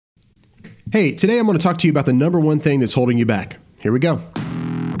Hey, today I'm going to talk to you about the number one thing that's holding you back. Here we go.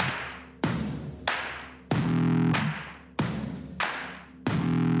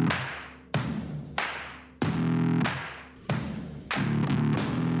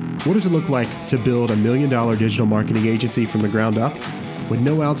 What does it look like to build $1 million digital marketing agency from the ground up with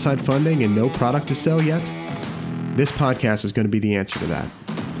no outside funding and no product to sell yet? This podcast is going to be the answer to that.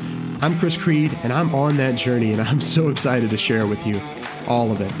 I'm Chris Creed, and I'm on that journey, and I'm so excited to share with you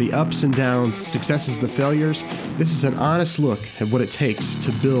all of it. The ups and downs, the successes, the failures. This is an honest look at what it takes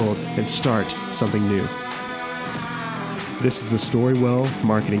to build and start something new. This is the Storywell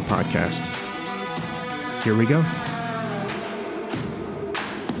Marketing Podcast. Here we go.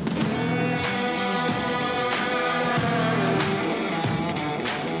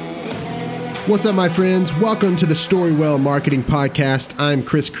 What's up, my friends? Welcome to the Storywell Marketing Podcast. I'm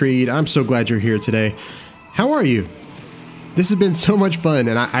Chris Creed. I'm so glad you're here today. How are you? This has been so much fun,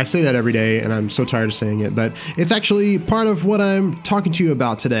 and I say that every day, and I'm so tired of saying it, but it's actually part of what I'm talking to you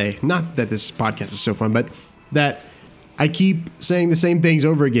about today. Not that this podcast is so fun, but that I keep saying the same things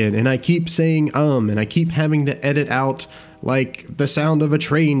over again, and I keep saying and I keep having to edit out like the sound of a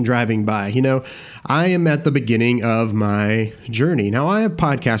train driving by. You know, I am at the beginning of my journey. Now, I have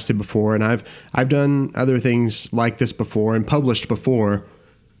podcasted before, and I've done other things like this before and published before,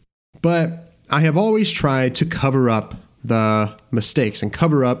 but I have always tried to cover up the mistakes and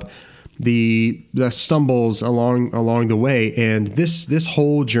cover up the stumbles along the way. And this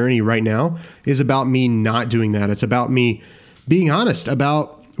whole journey right now is about me not doing that. It's about me being honest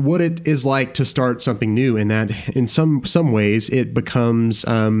about what it is like to start something new, and that in some ways it becomes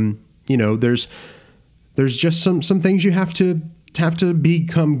there's just some things you have to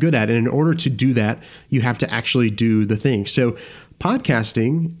become good at, and in order to do that you have to actually do the thing. So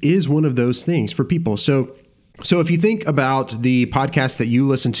podcasting is one of those things for people. So if you think about the podcast that you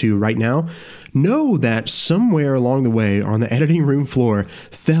listen to right now, know that somewhere along the way on the editing room floor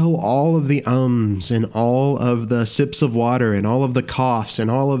fell all of the ums and all of the sips of water and all of the coughs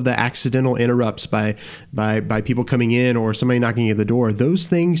and all of the accidental interrupts by people coming in or somebody knocking at the door. Those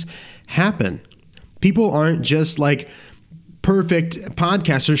things happen. People aren't just like perfect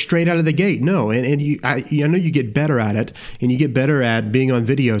podcasters straight out of the gate. No, and I know you get better at it, and you get better at being on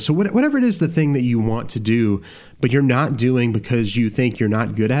video. So whatever it is, the thing that you want to do, but you're not doing because you think you're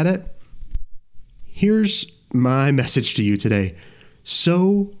not good at it, here's my message to you today.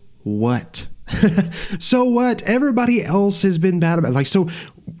 So what? So what? Everybody else has been bad about it. So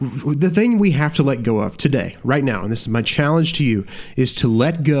the thing we have to let go of today, right now, and this is my challenge to you, is to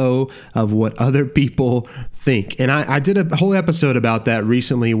let go of what other people think. And I did a whole episode about that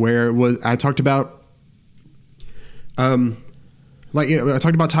recently, where I talked about I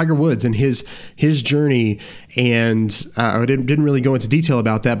talked about Tiger Woods and his journey, and I didn't really go into detail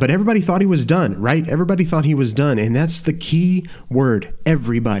about that, but everybody thought he was done, right? Everybody thought he was done, and that's the key word.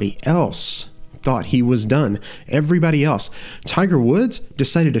 Everybody else thought he was done. Everybody else. Tiger Woods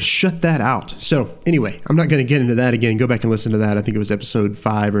decided to shut that out. So anyway, I'm not going to get into that again. Go back and listen to that. I think it was episode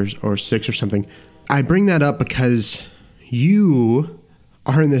 5 or 6 or something. I bring that up because you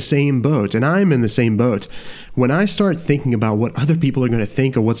are in the same boat, and I'm in the same boat. When I start thinking about what other people are going to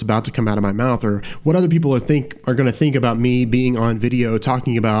think of what's about to come out of my mouth, or what other people are going to think about me being on video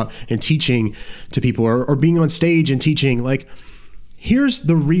talking about and teaching to people, or being on stage and teaching, like, here's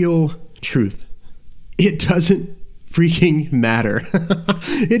the real truth. It doesn't freaking matter.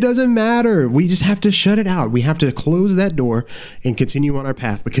 It doesn't matter. We just have to shut it out. We have to close that door and continue on our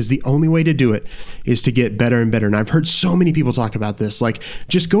path, because the only way to do it is to get better and better. And I've heard so many people talk about this. Like,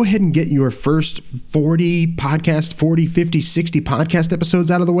 just go ahead and get your first 40, 50, 60 podcast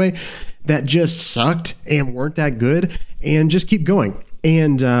episodes out of the way that just sucked and weren't that good, and just keep going.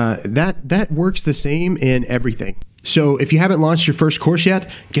 And that works the same in everything. So if you haven't launched your first course yet,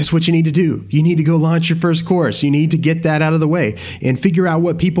 guess what you need to do? You need to go launch your first course. You need to get that out of the way and figure out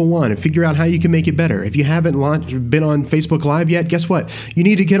what people want and figure out how you can make it better. If you haven't been on Facebook Live yet, guess what? You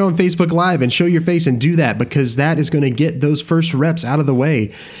need to get on Facebook Live and show your face and do that, because that is going to get those first reps out of the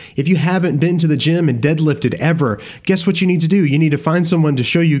way. If you haven't been to the gym and deadlifted ever, guess what you need to do? You need to find someone to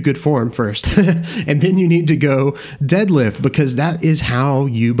show you good form first. And then you need to go deadlift, because that is how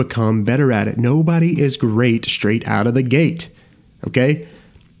you become better at it. Nobody is great straight out of the gate. Okay?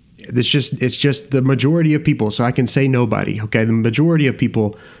 It's just the majority of people. So I can say nobody. Okay? The majority of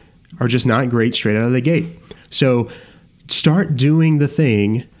people are just not great straight out of the gate. So start doing the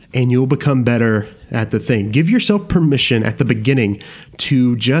thing, and you'll become better at the thing. Give yourself permission at the beginning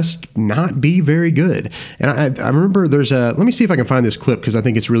to just not be very good. And I remember let me see if I can find this clip, because I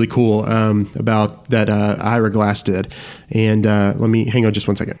think it's really cool about that Ira Glass did. And hang on just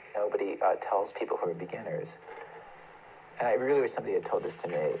one second. Nobody and I really wish somebody had told this to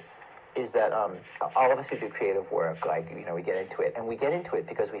me, is that all of us who do creative work, like, we get into it, and we get into it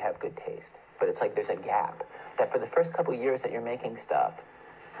because we have good taste. But it's like there's a gap that for the first couple of years that you're making stuff,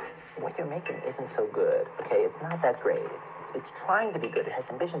 what you're making isn't so good, okay? It's not that great. It's trying to be good. It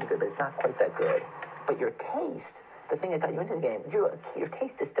has ambition to be good, but it's not quite that good. But your taste, the thing that got you into the game, your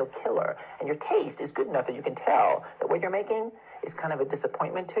taste is still killer. And your taste is good enough that you can tell that what you're making is kind of a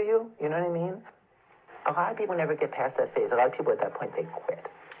disappointment to you. You know what I mean? A lot of people never get past that phase. A lot of people at that point, they quit.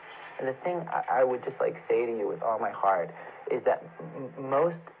 And the thing I would just say to you with all my heart is that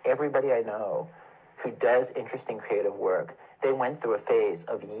most everybody I know who does interesting creative work, they went through a phase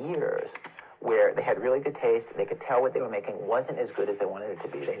of years where they had really good taste. They could tell what they were making wasn't as good as they wanted it to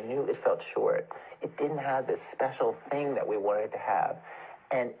be. They knew it felt short. It didn't have this special thing that we wanted it to have.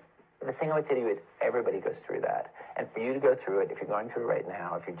 And the thing I would say to you is everybody goes through that. And for you to go through it, if you're going through it right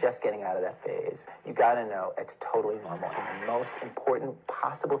now, if you're just getting out of that phase, you got to know it's totally normal. And the most important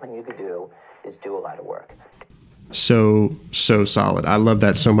possible thing you could do is do a lot of work. So solid. I love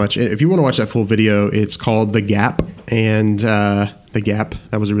that so much. If you want to watch that full video, it's called The Gap. And The Gap,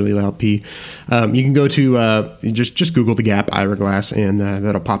 that was a really loud P. You can go to just Google The Gap, Ira Glass, and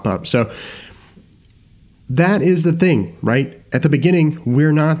that'll pop up. So that is the thing, right? At the beginning,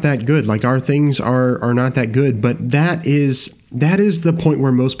 we're not that good. Like, our things are not that good. But that is the point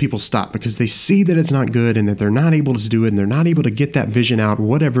where most people stop, because they see that it's not good and that they're not able to do it and they're not able to get that vision out,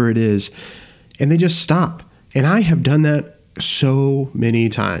 whatever it is, and they just stop. And I have done that so many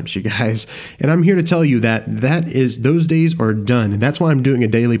times, you guys. And I'm here to tell you that those days are done. And that's why I'm doing a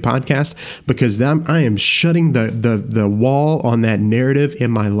daily podcast, because I am shutting the wall on that narrative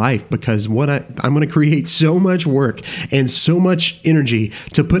in my life, because I'm going to create so much work and so much energy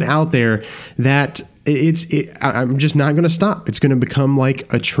to put out there that I'm just not going to stop. It's going to become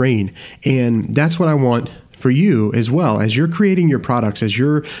like a train. And that's what I want for you as well. As you're creating your products, as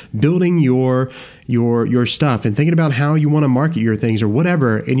you're building your stuff and thinking about how you want to market your things or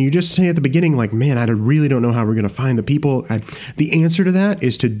whatever, and you just say at the beginning, like, man, I really don't know how we're going to find the people. The answer to that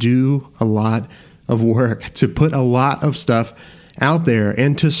is to do a lot of work, to put a lot of stuff out there,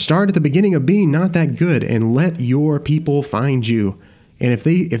 and to start at the beginning of being not that good and let your people find you. And if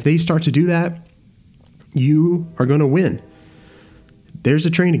they start to do that, you are going to win. There's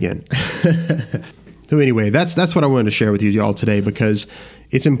a train again. So anyway, that's what I wanted to share with you all today, because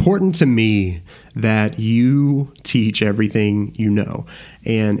it's important to me that you teach everything you know.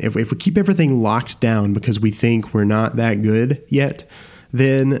 And if we keep everything locked down because we think we're not that good yet,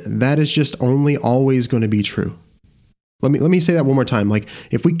 then that is just only always going to be true. Let me say that one more time. Like,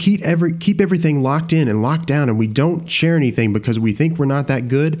 if we keep everything locked in and locked down and we don't share anything because we think we're not that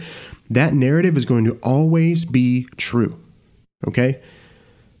good, that narrative is going to always be true. Okay?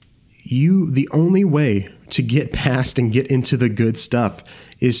 The only way to get past and get into the good stuff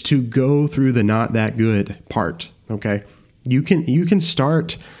is to go through the not that good part. Okay. You can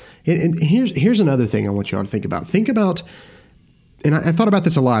start. And here's another thing I want you all to think about. Think about, and I thought about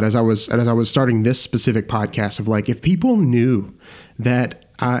this a lot as I was starting this specific podcast, of like, if people knew that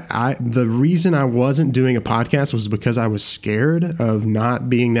the reason I wasn't doing a podcast was because I was scared of not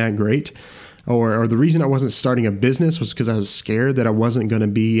being that great, or the reason I wasn't starting a business was because I was scared that I wasn't going to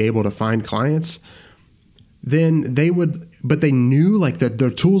be able to find clients, then they knew like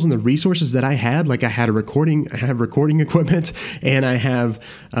the tools and the resources that I had. Like, I have recording equipment, and I have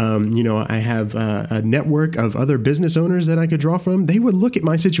a network of other business owners that I could draw from. They would look at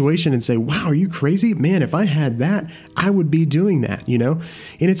my situation and say, wow, are you crazy? Man, if I had that, I would be doing that, And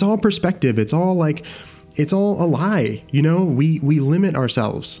it's all perspective. It's all a lie. We limit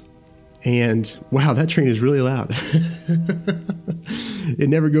ourselves. And wow, that train is really loud. It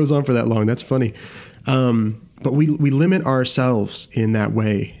never goes on for that long. That's funny. But we limit ourselves in that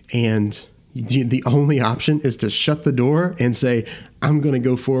way. And the only option is to shut the door and say, I'm going to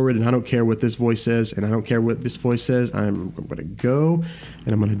go forward, and I don't care what this voice says, and I don't care what this voice says. I'm going to go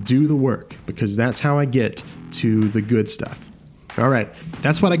and I'm going to do the work, because that's how I get to the good stuff. All right.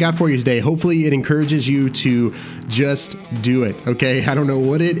 That's what I got for you today. Hopefully it encourages you to just do it. Okay. I don't know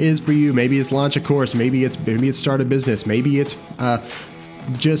what it is for you. Maybe it's launch a course. Maybe it's start a business. Maybe it's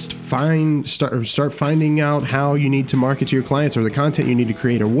just start finding out how you need to market to your clients, or the content you need to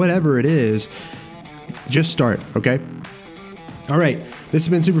create, or whatever it is. Just start. Okay. All right. This has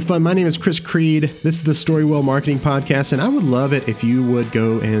been super fun. My name is Chris Creed. This is the Storywell Marketing Podcast, and I would love it if you would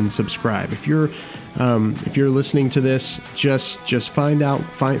go and subscribe. If you're If you're listening to this, just find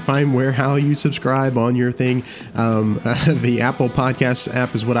how you subscribe on your thing. The Apple Podcasts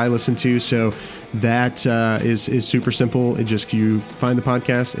app is what I listen to, so that is super simple. You find the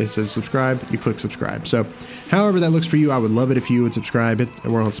podcast, it says subscribe, you click subscribe. So however that looks for you, I would love it if you would subscribe.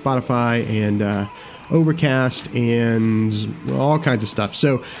 We're on Spotify and Overcast and all kinds of stuff.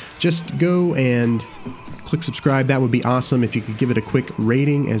 So just go and click subscribe. That would be awesome. If you could give it a quick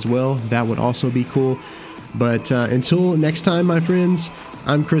rating as well, that would also be cool. But until next time, my friends,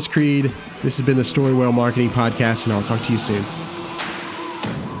 I'm Chris Creed. This has been the Storywell Marketing Podcast, and I'll talk to you soon.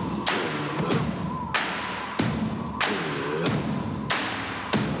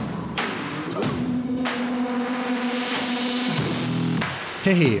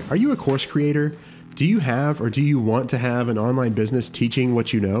 Hey, are you a course creator? Do you have or do you want to have an online business teaching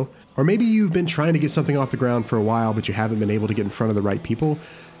what you know? Or maybe you've been trying to get something off the ground for a while, but you haven't been able to get in front of the right people?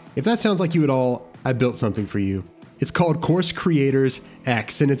 If that sounds like you at all, I built something for you. It's called Course Creators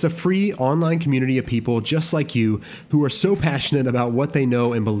X, and it's a free online community of people just like you who are so passionate about what they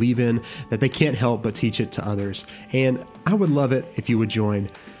know and believe in that they can't help but teach it to others. And I would love it if you would join.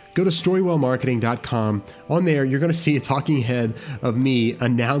 Go to storywellmarketing.com. On there, you're going to see a talking head of me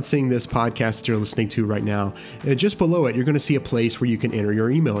announcing this podcast that you're listening to right now. And just below it, you're going to see a place where you can enter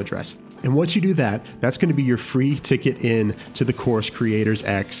your email address. And once you do that, that's going to be your free ticket in to the Course Creators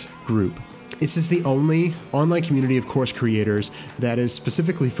X group. This is the only online community of course creators that is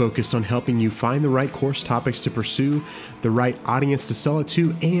specifically focused on helping you find the right course topics to pursue, the right audience to sell it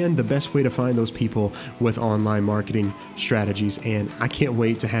to, and the best way to find those people with online marketing strategies. And I can't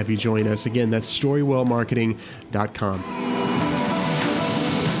wait to have you join us. Again, that's storywellmarketing.com.